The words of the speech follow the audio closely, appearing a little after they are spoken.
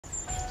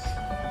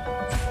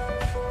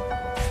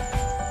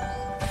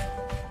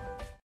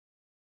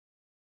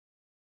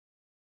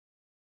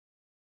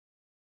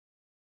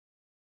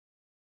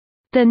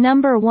The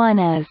number one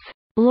is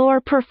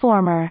Loar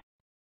Performer.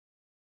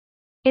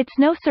 It's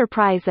no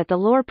surprise that the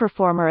Loar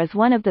Performer is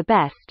one of the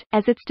best,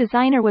 as its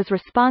designer was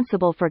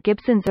responsible for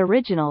Gibson's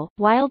original,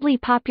 wildly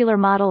popular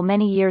model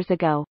many years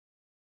ago.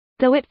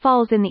 Though it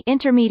falls in the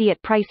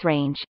intermediate price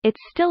range,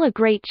 it's still a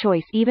great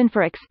choice even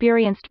for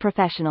experienced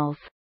professionals.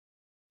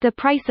 The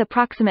price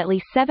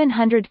approximately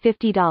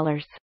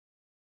 $750.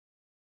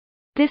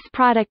 This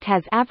product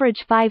has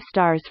average 5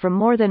 stars from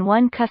more than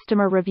one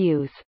customer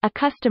reviews. A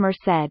customer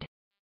said,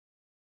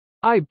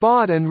 I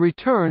bought and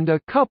returned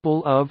a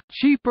couple of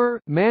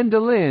cheaper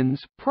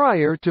mandolins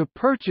prior to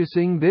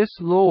purchasing this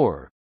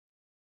Loar.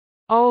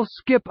 I'll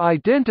skip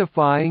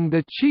identifying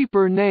the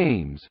cheaper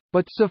names,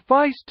 but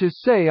suffice to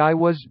say I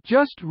was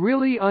just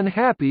really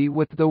unhappy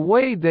with the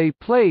way they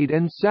played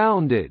and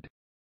sounded.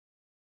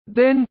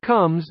 Then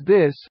comes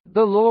this,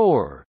 the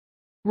Loar.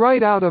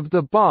 Right out of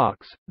the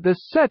box, the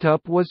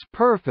setup was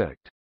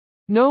perfect.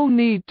 No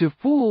need to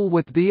fool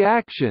with the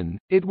action,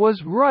 it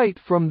was right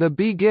from the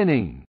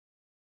beginning.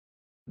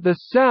 The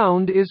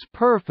sound is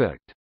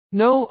perfect.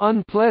 No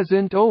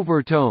unpleasant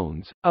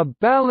overtones, a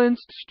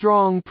balanced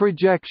strong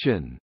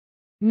projection.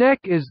 Neck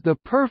is the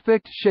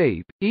perfect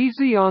shape,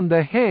 easy on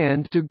the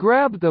hand to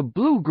grab the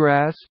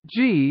bluegrass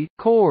G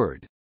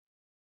chord.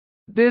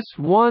 This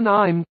one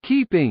I'm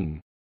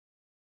keeping.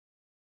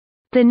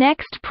 The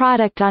next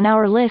product on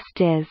our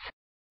list is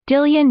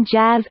Dillion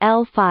Jazz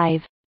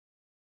L5.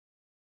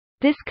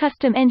 This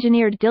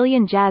custom-engineered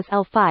Dillion Jazz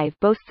L5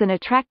 boasts an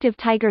attractive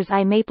tiger's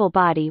eye maple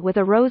body with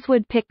a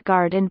rosewood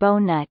pickguard and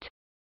bone nut.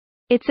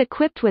 It's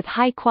equipped with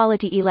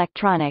high-quality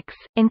electronics,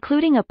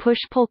 including a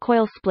push-pull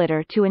coil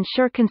splitter to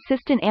ensure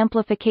consistent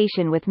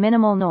amplification with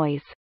minimal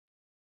noise.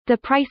 The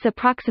price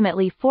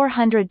approximately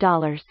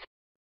 $400.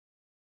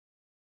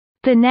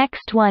 The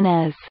next one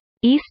is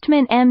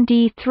Eastman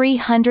Md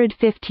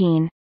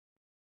 315.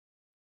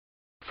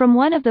 From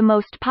one of the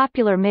most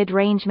popular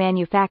mid-range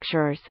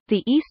manufacturers,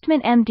 the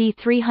Eastman Md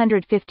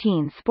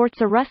 315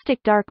 sports a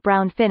rustic dark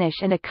brown finish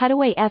and a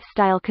cutaway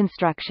F-style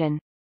construction.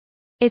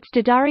 Its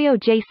D'Addario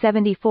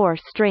J74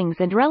 strings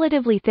and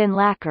relatively thin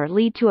lacquer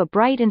lead to a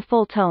bright and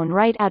full tone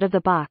right out of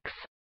the box.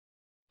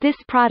 This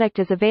product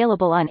is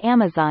available on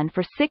Amazon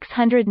for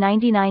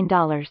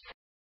 $699.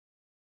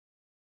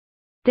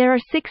 There are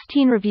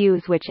 16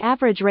 reviews which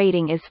average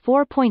rating is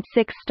 4.6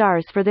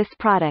 stars for this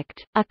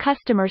product. A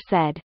customer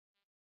said,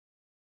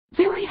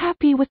 Very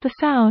happy with the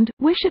sound,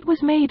 wish it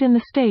was made in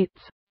the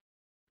States.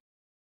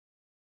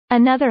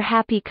 Another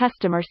happy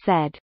customer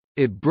said,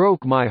 It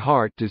broke my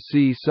heart to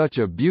see such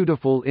a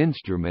beautiful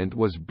instrument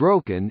was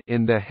broken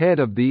in the head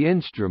of the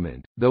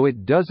instrument, though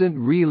it doesn't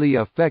really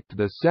affect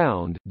the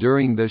sound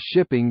during the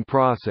shipping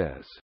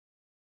process.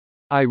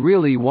 I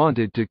really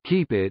wanted to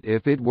keep it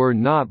if it were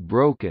not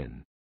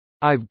broken.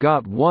 I've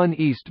got one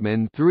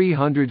Eastman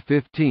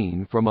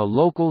 315 from a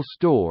local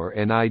store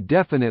and I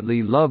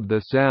definitely love the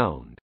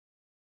sound.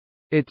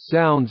 It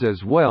sounds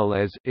as well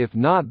as, if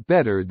not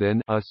better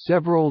than, a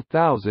several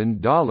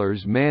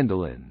 $1,000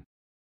 mandolin.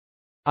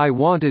 I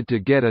wanted to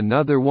get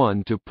another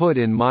one to put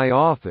in my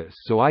office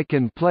so I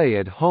can play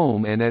at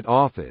home and at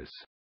office.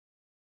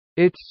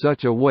 It's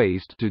such a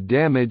waste to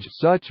damage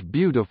such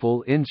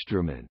beautiful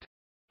instrument.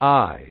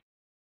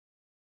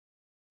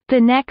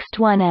 The next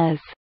one is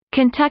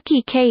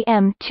Kentucky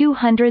KM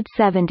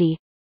 270.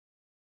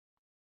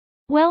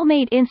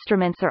 Well-made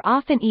instruments are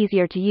often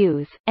easier to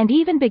use, and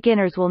even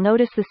beginners will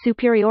notice the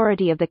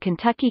superiority of the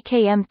Kentucky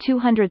KM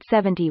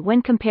 270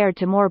 when compared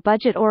to more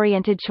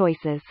budget-oriented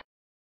choices.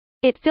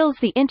 It fills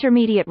the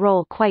intermediate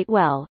role quite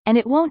well, and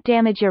it won't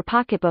damage your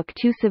pocketbook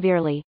too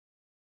severely.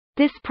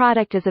 This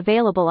product is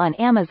available on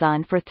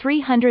Amazon for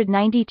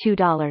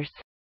 $392.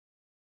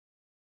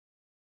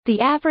 The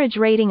average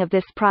rating of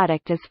this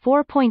product is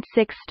 4.6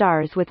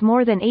 stars with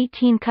more than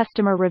 18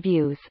 customer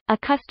reviews. A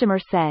customer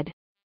said,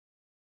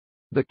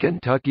 The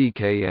Kentucky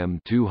KM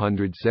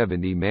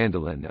 270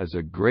 mandolin is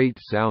a great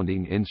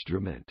sounding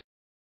instrument.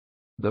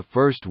 The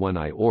first one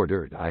I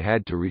ordered I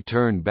had to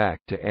return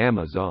back to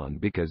Amazon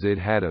because it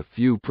had a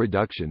few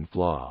production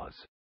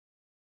flaws.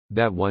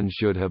 That one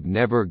should have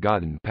never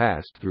gotten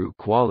passed through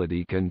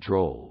quality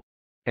control.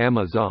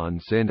 Amazon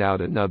sent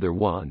out another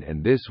one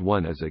and this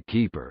one is a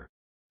keeper.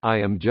 I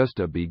am just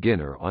a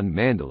beginner on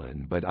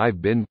mandolin but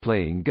I've been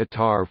playing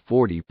guitar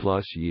 40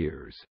 plus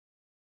years.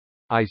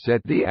 I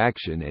set the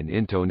action and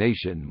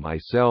intonation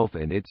myself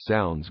and it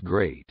sounds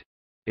great.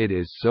 It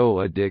is so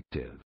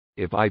addictive.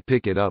 If I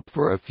pick it up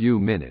for a few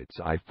minutes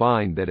I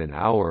find that an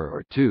hour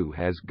or two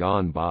has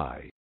gone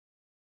by.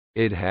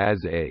 It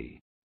has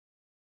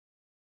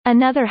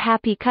Another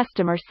happy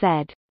customer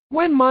said,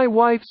 When my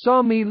wife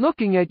saw me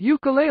looking at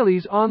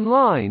ukuleles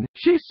online,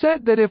 she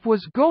said that if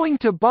was going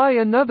to buy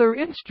another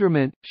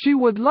instrument, she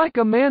would like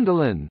a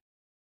mandolin.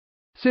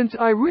 Since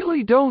I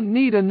really don't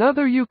need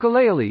another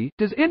ukulele,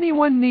 does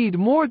anyone need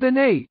more than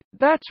 8?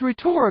 That's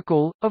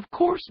rhetorical, of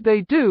course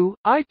they do.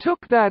 I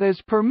took that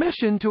as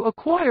permission to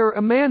acquire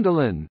a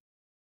mandolin.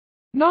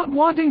 Not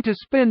wanting to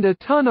spend a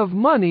ton of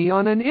money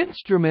on an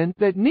instrument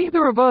that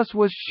neither of us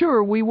was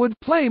sure we would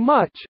play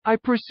much, I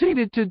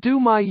proceeded to do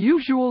my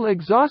usual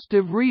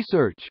exhaustive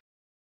research.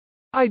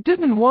 I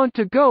didn't want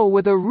to go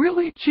with a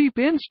really cheap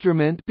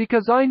instrument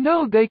because I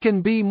know they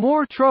can be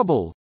more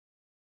trouble.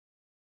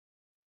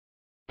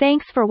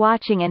 Thanks for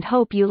watching and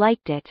hope you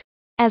liked it.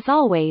 As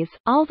always,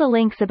 all the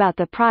links about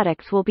the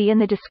products will be in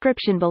the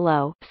description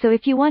below, so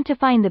if you want to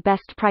find the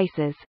best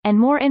prices, and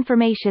more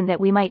information that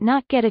we might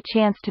not get a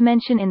chance to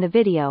mention in the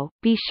video,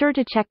 be sure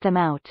to check them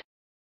out.